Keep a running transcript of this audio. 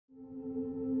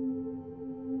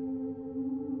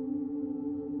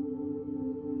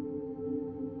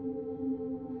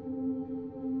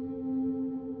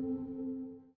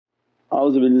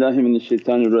A'udhu billahi minash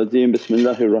shaitanir rajeem.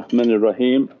 Bismillahir Rahmanir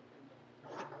Rahim.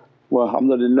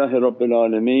 Walhamdulillahi Rabbil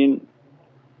Alameen.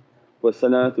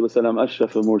 Wassalatu wassalam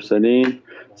ashrafil mursaleen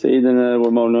Sayyidina wa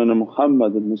Mawlana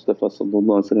Muhammadan Mustafa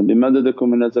sallallahu alaihi wasallam. Bimadadikum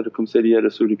wa nazarikum sayyidi ya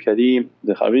Rasul Kareem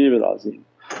bi Habibil Azim.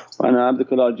 Wa ana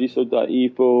abdukal ajizu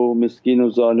da'ifu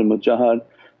miskinu zalimu jahal.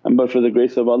 And but for the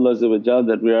grace of Allah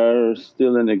that we are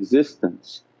still in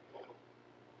existence.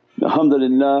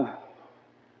 Alhamdulillah.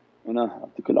 Ana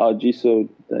abdukal ajizu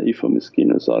da'ifu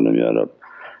miskinu zalim ya Rabb.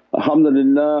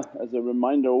 Alhamdulillah, as a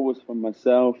reminder always for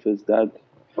myself is that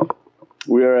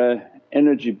we are an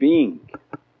energy being,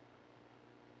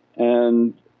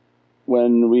 and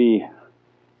when we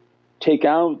take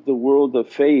out the world of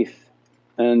faith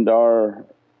and our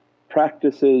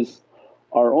practices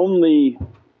are only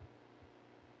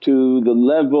to the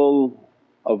level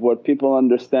of what people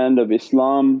understand of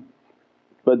Islam,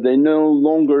 but they no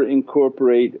longer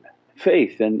incorporate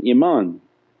faith and iman.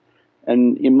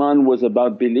 And iman was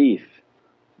about belief.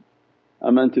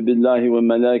 Amantu billahi wa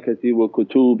malaikati wa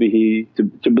kutubihi,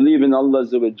 to believe in Allah,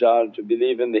 to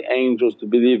believe in the angels, to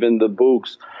believe in the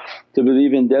books, to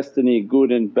believe in destiny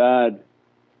good and bad,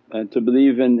 and to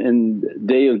believe in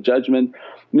Day of Judgment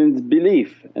means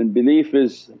belief. And belief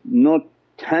is not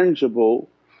tangible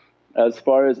as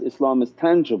far as Islam is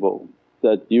tangible,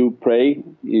 that you pray,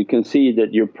 you can see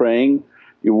that you're praying,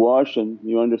 you wash and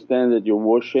you understand that you're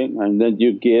washing, and then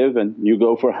you give and you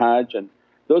go for Hajj, and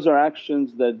those are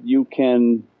actions that you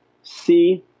can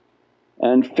see.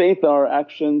 And faith are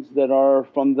actions that are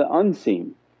from the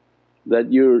unseen,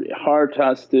 that your heart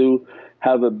has to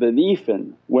have a belief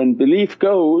in. When belief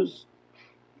goes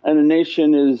and a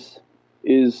nation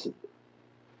is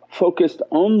focused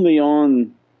only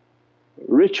on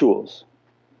rituals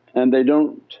and they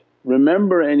don't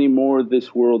remember anymore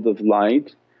this world of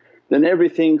light, then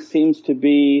everything seems to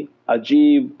be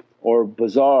ajeeb or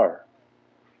bizarre.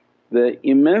 The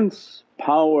immense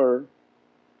power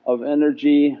of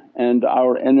energy and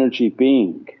our energy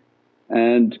being,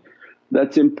 and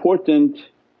that's important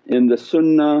in the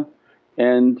sunnah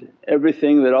and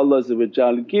everything that Allah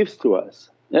gives to us.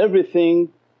 Everything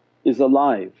is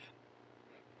alive,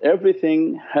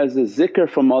 everything has a zikr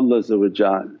from Allah.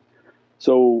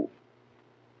 So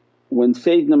when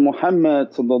Sayyidina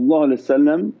Muhammad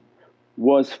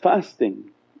was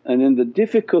fasting, and in the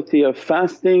difficulty of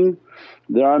fasting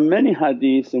there are many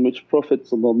hadiths in which Prophet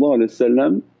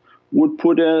would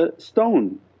put a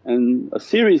stone and a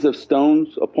series of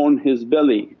stones upon his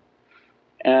belly,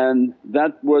 and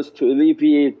that was to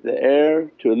alleviate the air,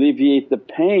 to alleviate the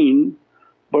pain,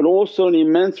 but also an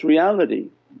immense reality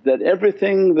that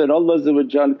everything that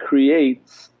Allah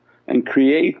creates and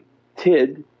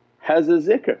created has a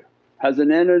zikr, has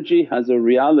an energy, has a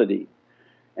reality.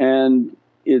 And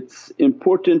it's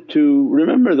important to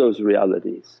remember those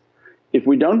realities. If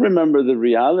we don't remember the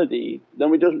reality then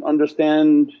we don't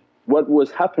understand what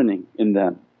was happening in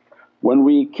them. When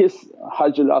we kiss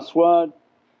Hajar al Aswad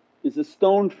is a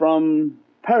stone from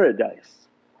paradise,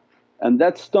 and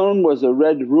that stone was a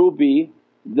red ruby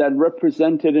that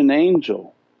represented an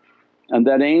angel, and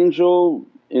that angel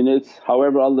in its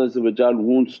however Allah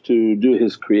wants to do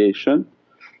His creation,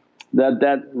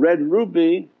 that red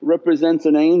ruby represents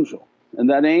an angel, and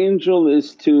that angel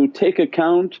is to take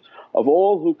account of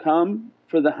all who come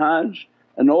for the Hajj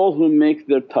and all who make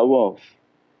their tawaf.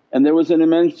 And there was an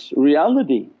immense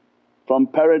reality from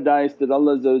paradise that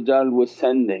Allah was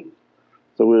sending.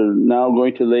 So we're now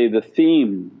going to lay the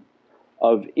theme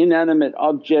of inanimate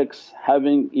objects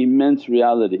having immense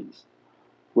realities,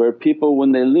 where people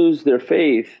when they lose their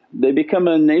faith they become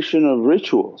a nation of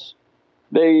rituals.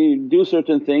 They do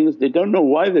certain things, they don't know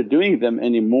why they're doing them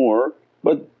anymore,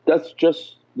 but that's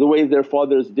just the way their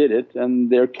fathers did it and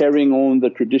they're carrying on the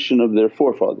tradition of their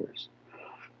forefathers.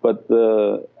 But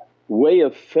the way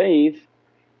of faith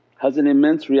has an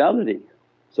immense reality.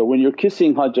 So when you're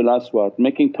kissing Hajar al Aswad,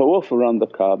 making tawaf around the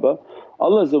Kaaba,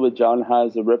 Allah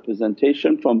has a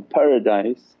representation from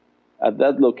paradise at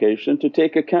that location to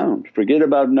take account. Forget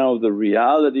about now the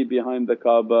reality behind the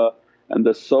Kaaba and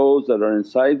the souls that are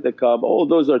inside the Kaaba, all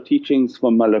those are teachings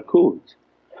from malakut.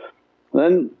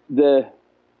 Then the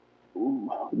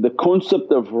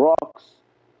concept of rocks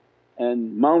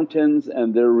and mountains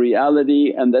and their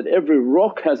reality, and that every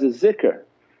rock has a zikr.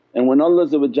 And when Allah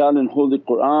in Holy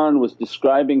Qur'an was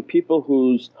describing people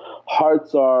whose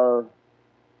hearts are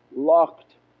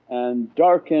locked and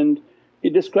darkened, He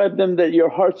described them that, your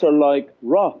hearts are like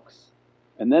rocks.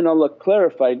 And then Allah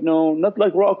clarified, no, not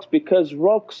like rocks, because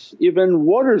rocks even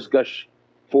waters gush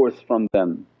forth from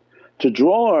them, to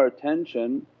draw our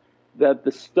attention that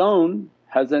the stone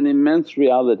has an immense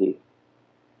reality.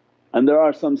 And there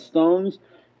are some stones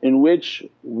in which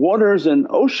waters and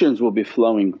oceans will be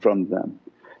flowing from them.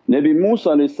 Nabi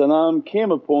Musa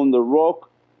came upon the rock,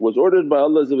 was ordered by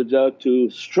Allah to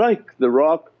strike the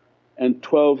rock, and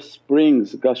 12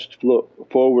 springs gushed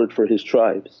forward for his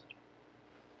tribes.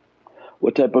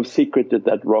 What type of secret did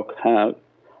that rock have?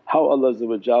 How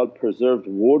Allah preserved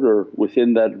water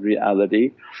within that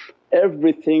reality.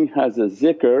 Everything has a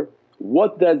zikr,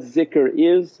 what that zikr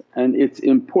is and its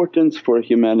importance for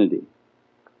humanity.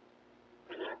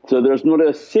 So there's not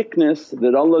a sickness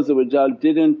that Allah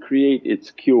didn't create its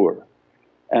cure.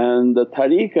 And the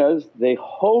tariqahs, they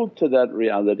hold to that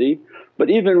reality, but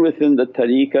even within the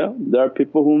tariqah there are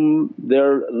people whom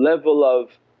their level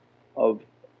of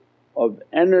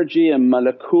energy and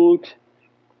malakut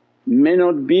may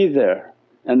not be there,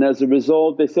 and as a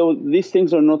result they say, oh, these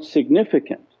things are not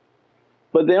significant.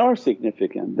 But they are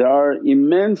significant. There are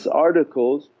immense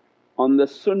articles on the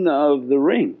sunnah of the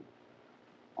ring,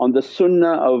 on the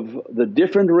sunnah of the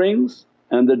different rings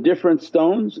and the different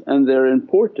stones and their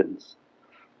importance.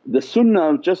 The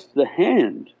sunnah of just the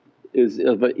hand is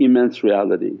of an immense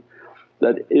reality,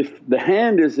 that if the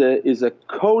hand is a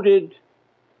coded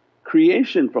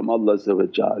creation from Allah,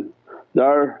 there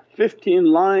are 15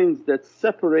 lines that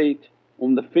separate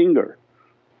on the finger.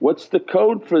 What's the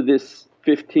code for this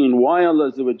 15? Why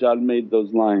Allah made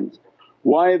those lines?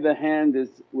 Why the hand is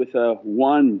with a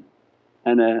 1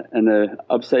 and a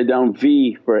upside down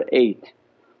V for 8?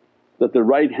 That the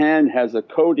right hand has a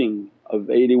coding of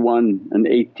 81 and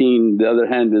 18, the other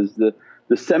hand is the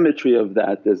symmetry of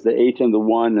that, there's the 8 and the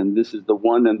 1 and this is the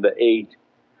 1 and the 8.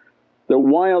 That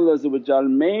why Allah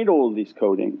made all these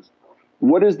codings?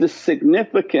 What is the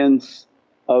significance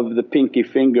of the pinky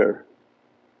finger,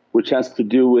 which has to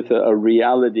do with a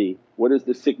reality? What is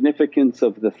the significance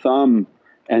of the thumb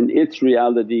and its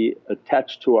reality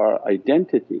attached to our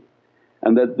identity?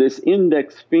 And that this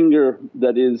index finger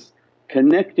that is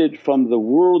connected from the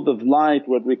world of light,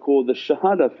 what we call the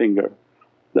shahada finger,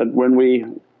 that when we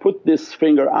put this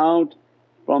finger out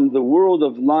from the world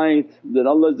of light that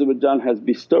Allah has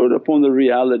bestowed upon the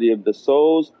reality of the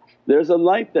souls, there's a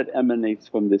light that emanates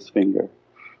from this finger.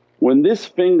 When this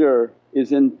finger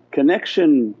is in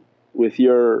connection with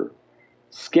your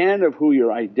scan of who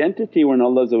your identity, when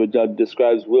Allah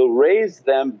describes, will raise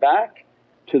them back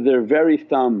to their very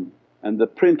thumb, and the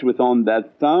print within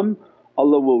that thumb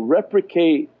Allah will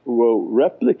replicate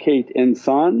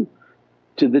insan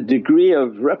to the degree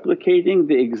of replicating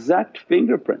the exact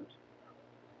fingerprint.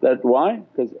 That why?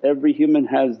 Because every human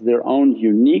has their own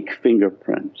unique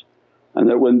fingerprint, and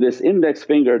that when this index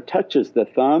finger touches the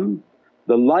thumb,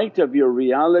 the light of your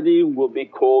reality will be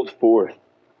called forth.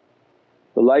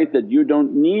 The light that you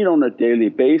don't need on a daily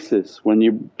basis, when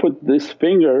you put this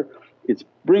finger it's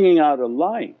bringing out a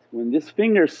light. When this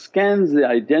finger scans the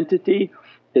identity,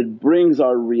 it brings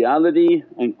our reality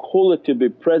and call it to be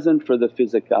present for the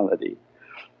physicality.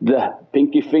 The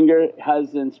pinky finger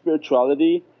has in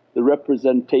spirituality the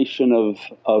representation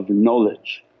of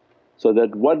knowledge. So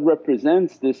that what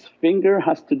represents this finger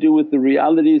has to do with the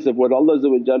realities of what Allah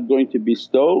going to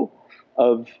bestow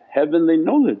of heavenly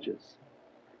knowledges.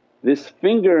 This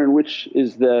finger in which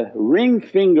is the ring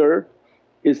finger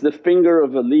is the finger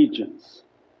of allegiance,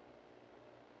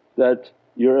 that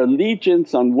your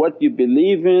allegiance on what you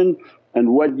believe in and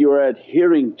what you are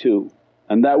adhering to.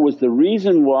 And that was the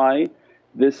reason why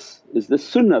this is the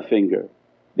sunnah finger,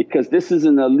 because this is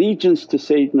an allegiance to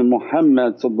Sayyidina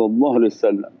Muhammad,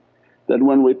 that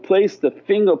when we place the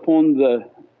finger upon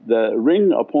the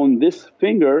ring upon this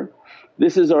finger,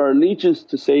 this is our allegiance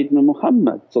to Sayyidina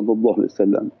Muhammad,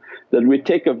 that we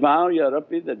take a vow, Ya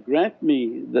Rabbi, that grant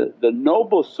me the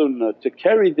noble sunnah to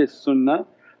carry this sunnah,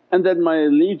 and that my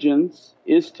allegiance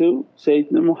is to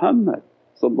Sayyidina Muhammad.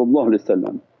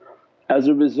 As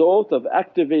a result of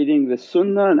activating the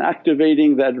sunnah and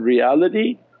activating that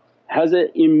reality has an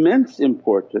immense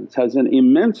importance,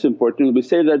 We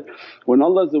say that when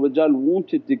Allah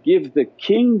wanted to give the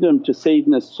kingdom to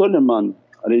Sayyidina Sulaiman,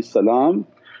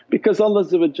 because Allah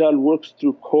works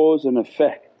through cause and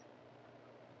effect,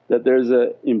 that there's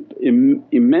an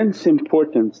immense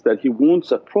importance that He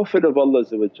wants a Prophet of Allah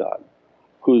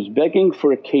who's begging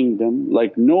for a kingdom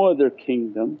like no other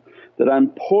kingdom, that I'm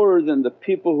poorer than the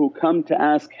people who come to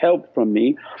ask help from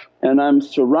me and I'm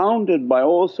surrounded by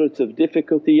all sorts of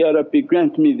difficulty. Ya Rabbi,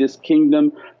 grant me this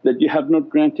kingdom that you have not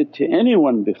granted to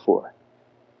anyone before.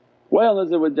 Why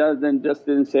Allah then just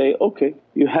didn't say, okay,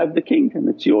 you have the kingdom,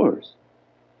 it's yours?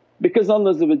 Because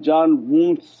Allah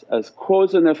wants as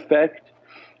cause and effect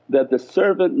that the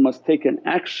servant must take an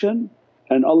action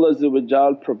and Allah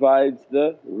provides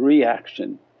the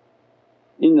reaction.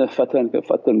 inna fatanaka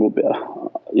fatan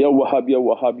mubina, Ya Wahhab Ya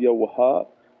Wahhab Ya Wahhab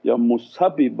Ya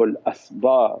Musabbibul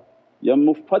Asbab Ya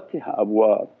Mufattiha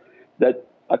Abwab, that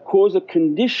I cause a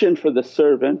condition for the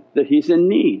servant that he's in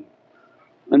need,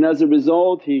 and as a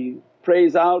result he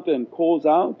prays out and calls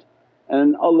out,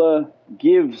 and Allah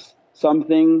gives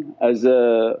something as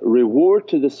a reward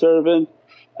to the servant.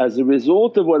 As a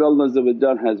result of what Allah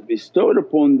has bestowed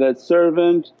upon that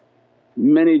servant,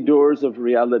 many doors of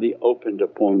reality opened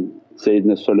upon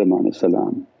Sayyidina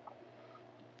Sulaiman.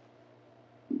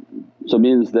 So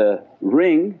means the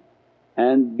ring,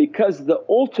 and because the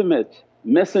ultimate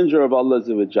messenger of Allah,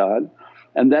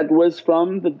 and that was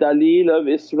from the daleel of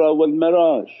Isra wal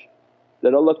Miraj,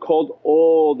 that Allah called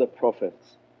all the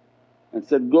Prophets and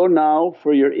said, go now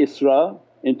for your Isra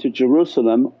into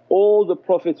Jerusalem, all the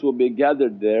Prophets will be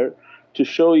gathered there to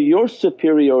show your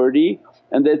superiority,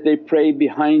 and that they pray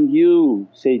behind you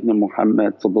Sayyidina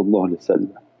Muhammad.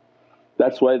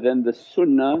 That's why then the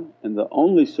sunnah, and the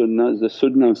only sunnah, is the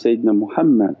sunnah of Sayyidina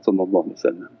Muhammad.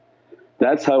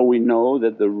 That's how we know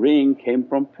that the ring came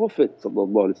from Prophet.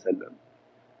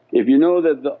 If you know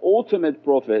that the ultimate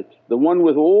Prophet, the one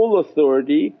with all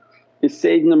authority, is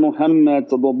Sayyidina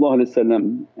Muhammad,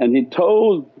 and he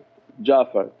told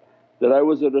Ja'far that, I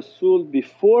was a Rasul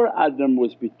before Adam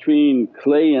was between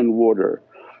clay and water,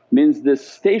 means this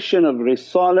station of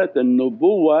Risalat and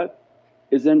Nubuwwat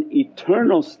is an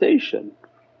eternal station.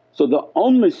 So the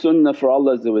only sunnah for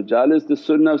Allah is the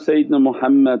sunnah of Sayyidina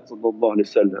Muhammad.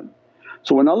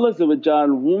 So when Allah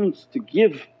wants to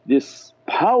give this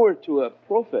power to a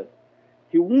Prophet,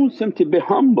 He wants him to be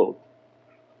humbled,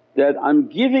 that I'm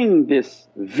giving this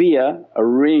via a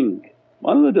ring.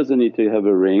 Allah doesn't need to have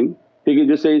a ring, He can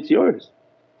just say, it's yours.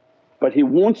 But He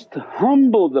wants to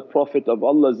humble the Prophet of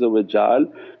Allah,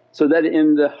 so that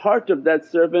in the heart of that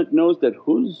servant knows that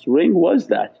whose ring was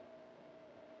that?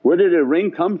 Where did a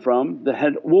ring come from that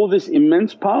had all this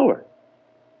immense power?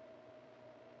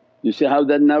 You see how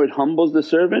that now it humbles the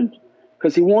servant?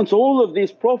 Because he wants all of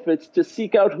these Prophets to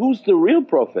seek out who's the real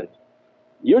Prophet.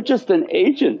 You're just an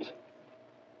agent.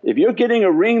 If you're getting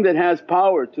a ring that has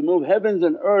power to move heavens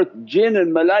and earth, jinn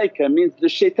and malaika, means the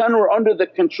shaitan were under the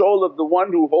control of the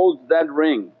one who holds that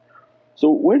ring.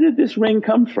 So where did this ring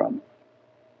come from?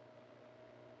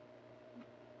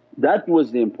 That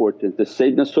was the importance. The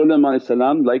Sayyidina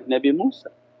Sulaiman like Nabi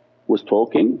Musa was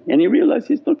talking, and he realized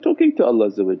he's not talking to Allah.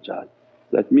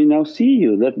 Let me now see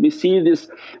you, let me see this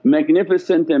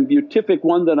magnificent and beatific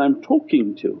one that I'm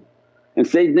talking to. And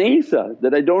Sayyidina Isa,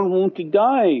 that I don't want to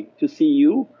die to see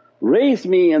you, raise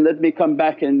me and let me come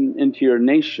back into your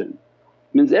nation.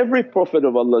 Means every Prophet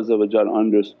of Allah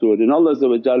understood, and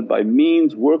Allah by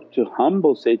means worked to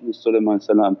humble Sayyidina Sulaiman.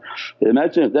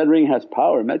 Imagine if that ring has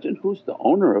power, imagine who's the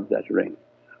owner of that ring.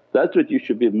 That's what you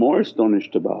should be more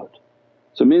astonished about.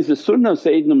 So means the sunnah of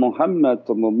Sayyidina Muhammad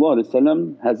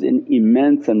has an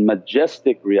immense and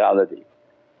majestic reality.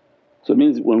 So it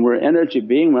means when we're energy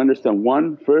being, we understand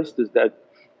one, first is that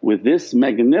with this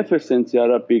magnificence, Ya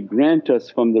Rabbi, grant us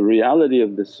from the reality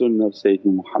of the sunnah of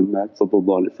Sayyidina Muhammad,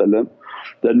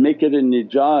 that make it a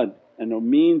nijat and a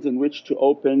means in which to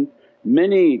open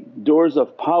many doors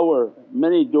of power,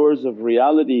 many doors of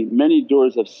reality, many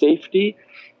doors of safety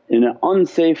in an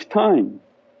unsafe time.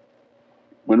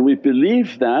 When we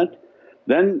believe that,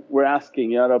 then we're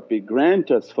asking, Ya Rabbi,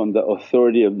 grant us from the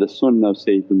authority of the sunnah of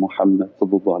Sayyidina Muhammad.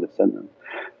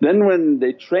 Then when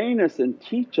they train us and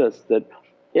teach us that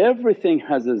everything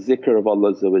has a zikr of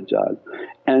Allah,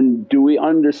 and do we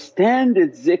understand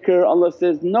its zikr? Allah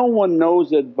says, no one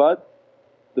knows it but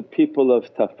the people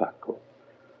of tafakkur,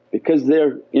 because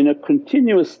they're in a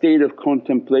continuous state of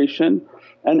contemplation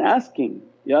and asking,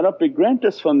 Ya Rabbi, grant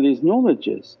us from these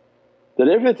knowledges that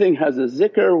everything has a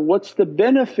zikr. What's the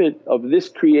benefit of this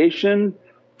creation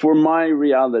for my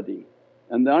reality?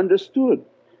 And they understood.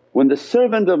 When the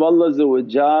servant of Allah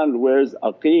wears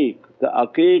aqiq, the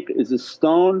aqiq is a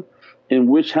stone in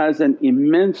which has an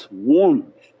immense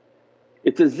warmth.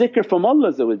 It's a zikr from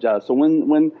Allah. So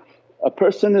when a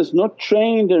person is not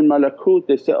trained in malakut,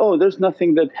 they say, oh there's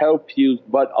nothing that helps you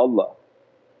but Allah.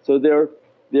 So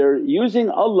they're using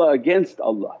Allah against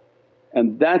Allah,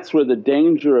 and that's where the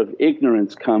danger of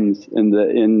ignorance comes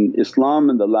in Islam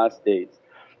in the last days.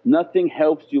 Nothing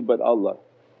helps you but Allah.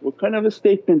 What kind of a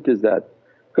statement is that?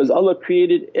 Because Allah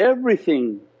created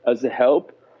everything as a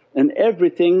help and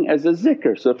everything as a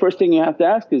zikr. So first thing you have to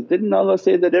ask is, didn't Allah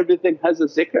say that everything has a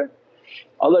zikr?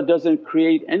 Allah doesn't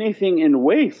create anything in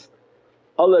waste.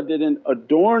 Allah didn't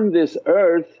adorn this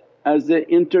earth as an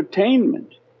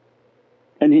entertainment,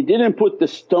 and He didn't put the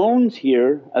stones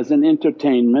here as an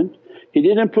entertainment, He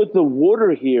didn't put the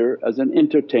water here as an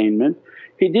entertainment,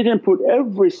 He didn't put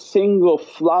every single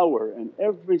flower and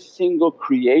every single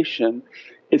creation,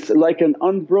 it's like an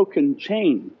unbroken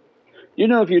chain. You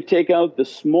know, if you take out the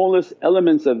smallest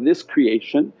elements of this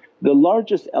creation, the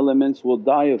largest elements will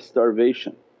die of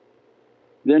starvation.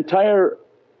 The entire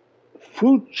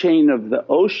food chain of the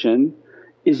ocean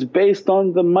is based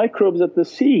on the microbes at the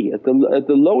sea, at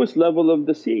the lowest level of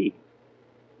the sea.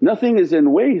 Nothing is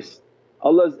in waste.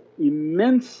 Allah's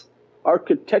immense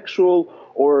architectural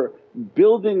or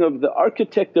building of the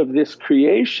architect of this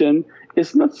creation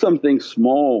is not something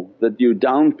small that you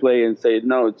downplay and say,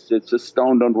 no it's a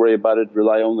stone, don't worry about it,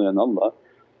 rely only on Allah.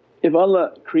 If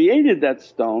Allah created that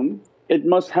stone it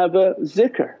must have a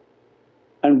zikr,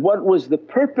 and what was the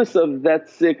purpose of that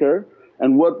zikr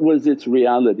and what was its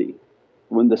reality?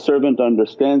 When the servant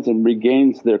understands and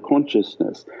regains their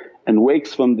consciousness and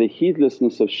wakes from the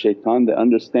heedlessness of shaitan, they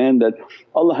understand that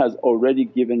Allah has already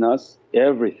given us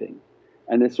everything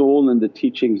and it's all in the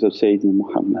teachings of Sayyidina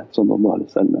Muhammad.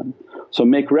 So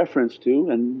make reference to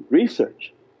and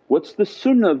research, what's the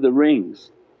sunnah of the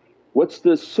rings? What's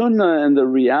the sunnah and the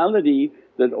reality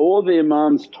that all the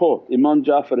Imams taught? Imam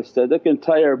Ja'far as-Sadiq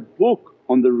entire book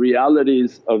on the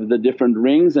realities of the different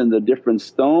rings and the different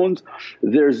stones,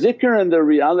 their zikr and their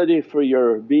reality for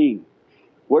your being.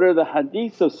 What are the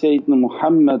hadiths of Sayyidina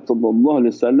Muhammad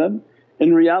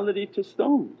in reality to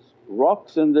stones,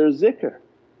 rocks and their zikr.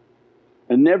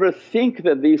 And never think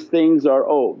that these things are,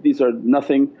 oh these are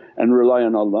nothing and rely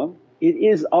on Allah. It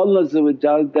is Allah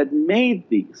that made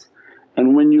these.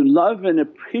 And when you love and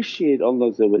appreciate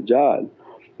Allah,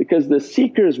 because the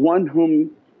seeker is one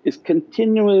whom is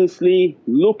continuously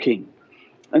looking,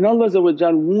 and Allah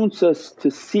wants us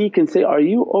to seek and say, are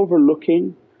you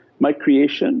overlooking my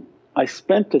creation? I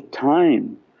spent a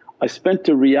time, I spent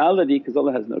a reality because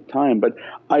Allah has no time, but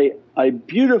I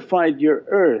beautified your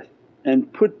earth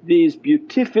and put these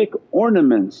beatific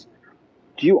ornaments.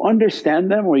 Do you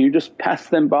understand them or you just pass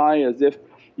them by as if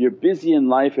you're busy in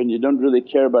life and you don't really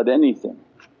care about anything?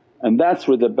 And that's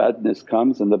where the badness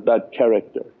comes and the bad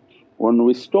character. When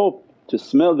we stop to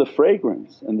smell the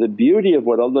fragrance and the beauty of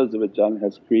what Allah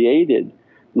has created,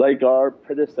 like our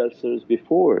predecessors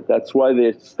before. That's why they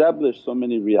established so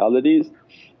many realities.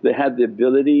 They had the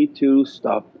ability to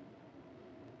stop,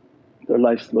 their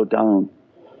life slow down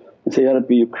and say, Ya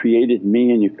Rabbi, you created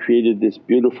me and you created this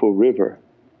beautiful river,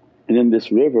 and in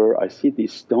this river I see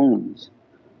these stones,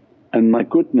 and my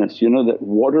goodness, you know that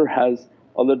water has…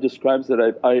 Allah describes that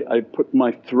I put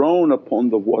my throne upon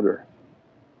the water.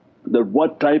 That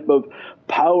what type of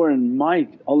power and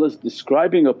might Allah's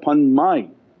describing upon might,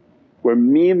 where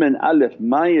mim and alif,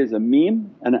 my is a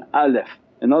mim and an alif,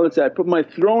 and Allah said, I put my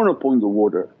throne upon the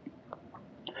water.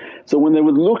 So when they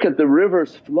would look at the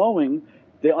rivers flowing,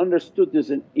 they understood there's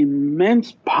an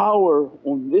immense power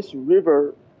on this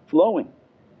river flowing.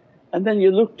 And then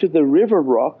you look to the river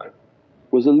rock,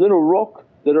 was a little rock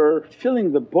that are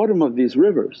filling the bottom of these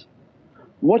rivers.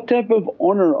 What type of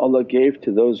honour Allah gave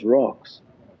to those rocks,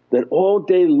 that all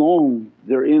day long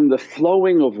they're in the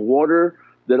flowing of water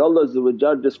that Allah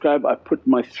described, I put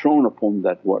my throne upon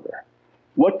that water.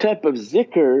 What type of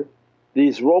zikr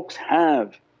these rocks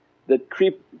have that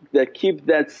keep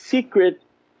that secret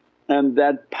and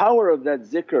that power of that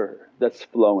zikr that's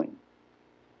flowing.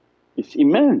 It's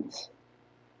immense,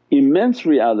 immense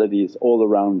realities all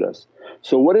around us.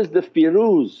 So what is the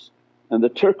firuz and the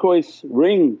turquoise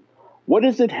ring? What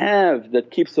does it have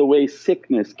that keeps away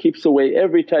sickness, keeps away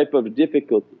every type of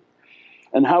difficulty?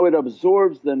 And how it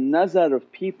absorbs the nazar of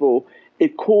people,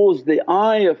 it calls the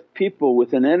eye of people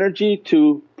with an energy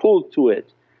to pull to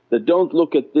it, that don't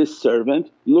look at this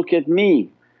servant, look at me.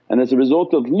 And as a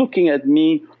result of looking at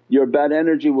me, your bad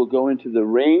energy will go into the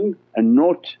ring and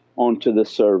not onto the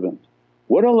servant.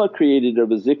 What Allah created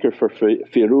of a zikr for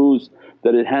firuz,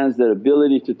 that it has that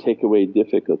ability to take away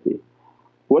difficulty.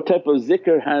 What type of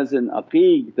zikr has an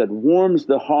aqiq that warms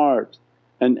the heart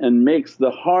and makes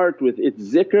the heart with its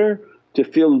zikr to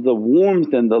feel the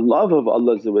warmth and the love of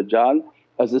Allah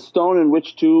as a stone in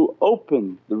which to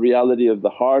open the reality of the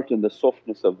heart and the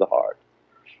softness of the heart.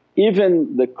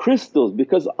 Even the crystals,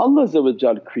 because Allah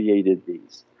created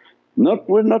these.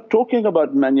 We're not talking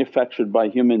about manufactured by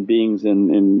human beings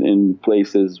in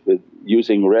places with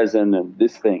using resin and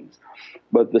these things.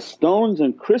 But the stones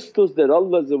and crystals that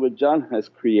Allah has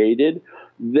created,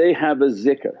 they have a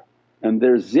zikr, and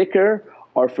their zikr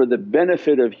are for the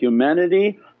benefit of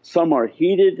humanity. Some are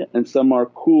heated and some are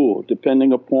cool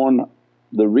depending upon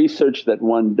the research that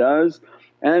one does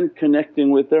and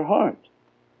connecting with their heart.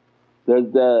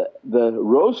 The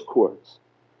rose quartz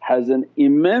has an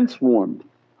immense warmth,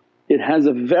 it has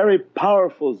a very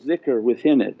powerful zikr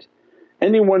within it,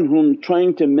 Anyone whom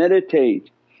trying to meditate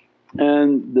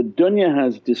and the dunya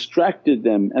has distracted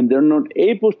them and they're not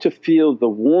able to feel the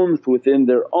warmth within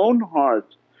their own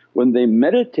heart, when they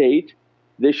meditate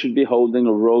they should be holding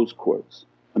a rose quartz.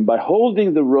 And by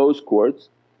holding the rose quartz,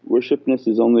 worshipness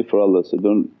is only for Allah, so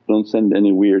don't send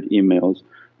any weird emails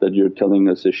that you're telling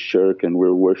us is shirk and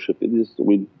we're worshipping this.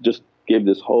 We just gave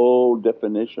this whole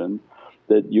definition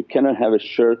that you cannot have a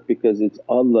shirk because it's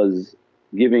Allah's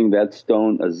giving that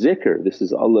stone a zikr, this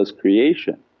is Allah's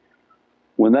creation.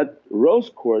 When that rose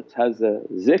quartz has a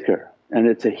zikr and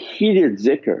it's a heated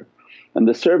zikr and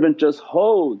the servant just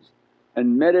holds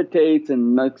and meditates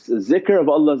and makes a zikr of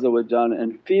Allah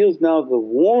and feels now the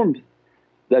warmth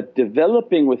that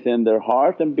developing within their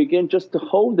heart, and begin just to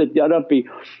hold it, Ya Rabbi,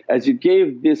 as you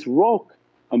gave this rock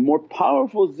a more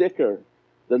powerful zikr,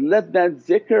 that let that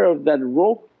zikr of that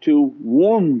rock to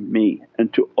warm me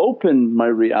and to open my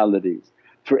realities.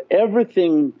 For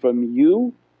everything from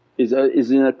you is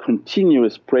in a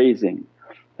continuous praising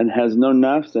and has no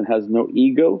nafs and has no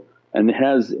ego and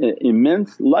has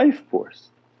immense life force.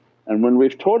 And when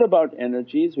we've taught about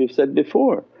energies, we've said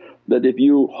before that if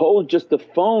you hold just a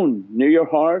phone near your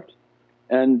heart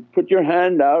and put your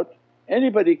hand out,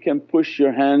 anybody can push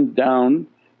your hand down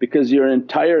because your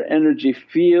entire energy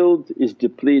field is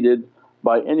depleted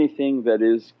by anything that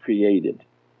is created.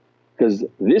 Because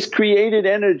this created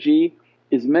energy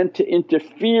is meant to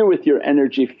interfere with your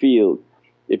energy field.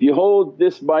 If you hold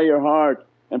this by your heart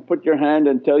and put your hand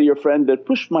and tell your friend that,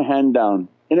 push my hand down,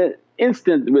 in an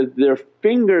instant with their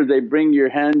finger they bring your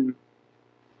hand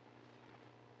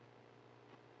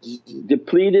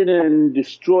depleted and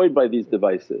destroyed by these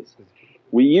devices.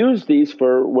 We use these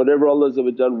for whatever Allah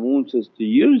wants us to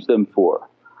use them for.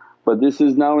 But this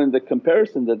is now in the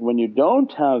comparison that when you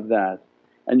don't have that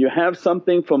and you have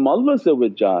something from Allah,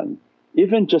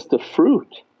 even just a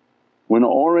fruit, when an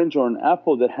orange or an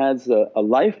apple that has a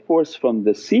life force from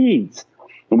the seeds,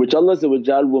 in which Allah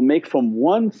will make from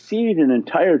one seed an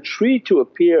entire tree to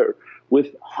appear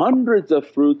with hundreds of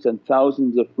fruits and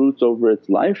thousands of fruits over its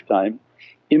lifetime.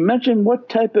 Imagine what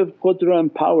type of qudra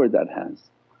and power that has.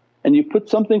 And you put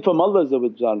something from Allah,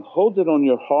 hold it on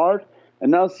your heart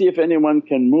and now see if anyone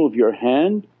can move your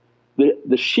hand.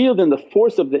 The shield and the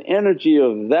force of the energy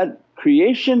of that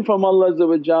creation from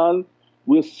Allah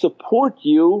will support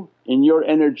you in your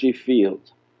energy field.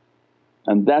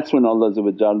 And that's when Allah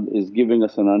is giving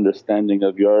us an understanding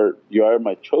of, you are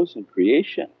my chosen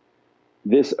creation.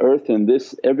 This earth and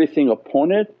this everything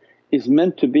upon it is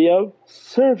meant to be of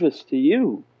service to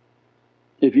you.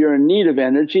 If you're in need of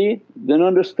energy then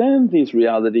understand these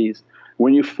realities.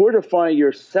 When you fortify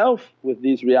yourself with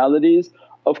these realities,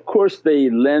 of course they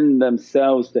lend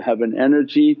themselves to have an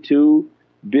energy to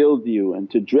build you and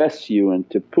to dress you and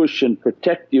to push and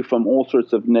protect you from all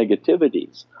sorts of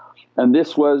negativities. And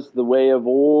this was the way of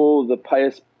all the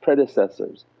pious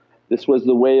predecessors, this was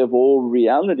the way of all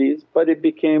realities, but it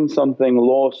became something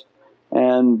lost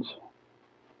and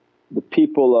the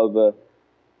people of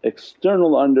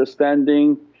external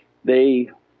understanding, they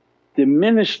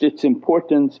diminished its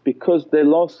importance because they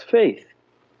lost faith.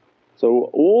 So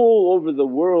all over the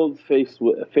world faith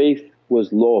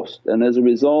was lost, and as a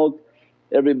result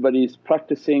everybody's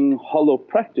practicing hollow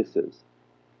practices.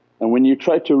 And when you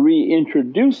try to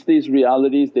reintroduce these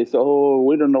realities they say, oh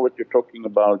we don't know what you're talking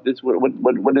about, this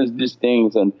what is these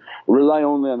things, and rely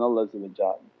only on Allah.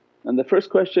 And the first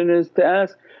question is to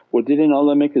ask, well didn't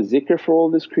Allah make a zikr for all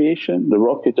this creation? The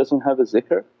rock, it doesn't have a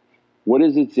zikr. What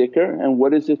is its zikr and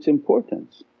what is its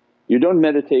importance? You don't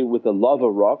meditate with a lava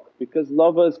rock because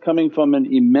lava is coming from an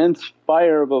immense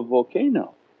fire of a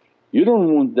volcano. You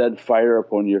don't want that fire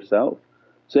upon yourself.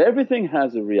 So everything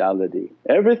has a reality,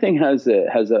 everything has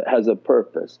a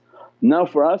purpose. Now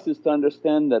for us is to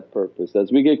understand that purpose.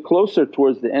 As we get closer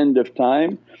towards the end of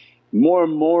time, more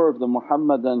and more of the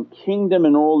Muhammadan kingdom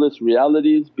and all its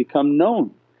realities become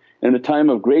known. In a time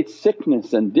of great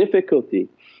sickness and difficulty,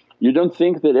 you don't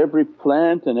think that every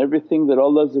plant and everything that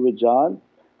Allah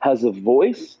has a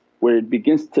voice where it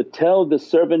begins to tell the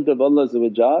servant of Allah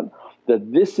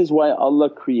that, this is why Allah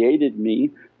created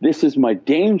me, this is my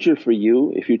danger for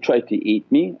you if you try to eat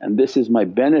me, and this is my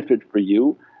benefit for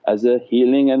you as a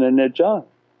healing and a najat.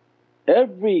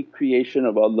 Every creation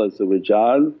of Allah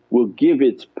will give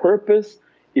its purpose,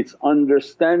 its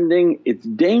understanding, its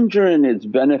danger and its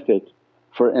benefit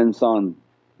for insan,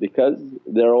 because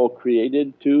they're all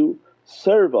created to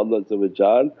serve Allah.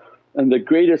 And the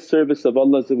greatest service of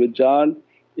Allah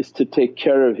is to take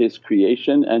care of His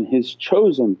creation and His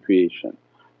chosen creation.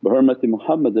 Bi hurmati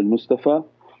Muhammad al-Mustafa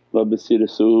wa bi siri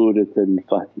Surat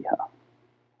al-Fatiha.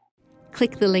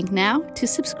 Click the link now to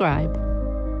subscribe.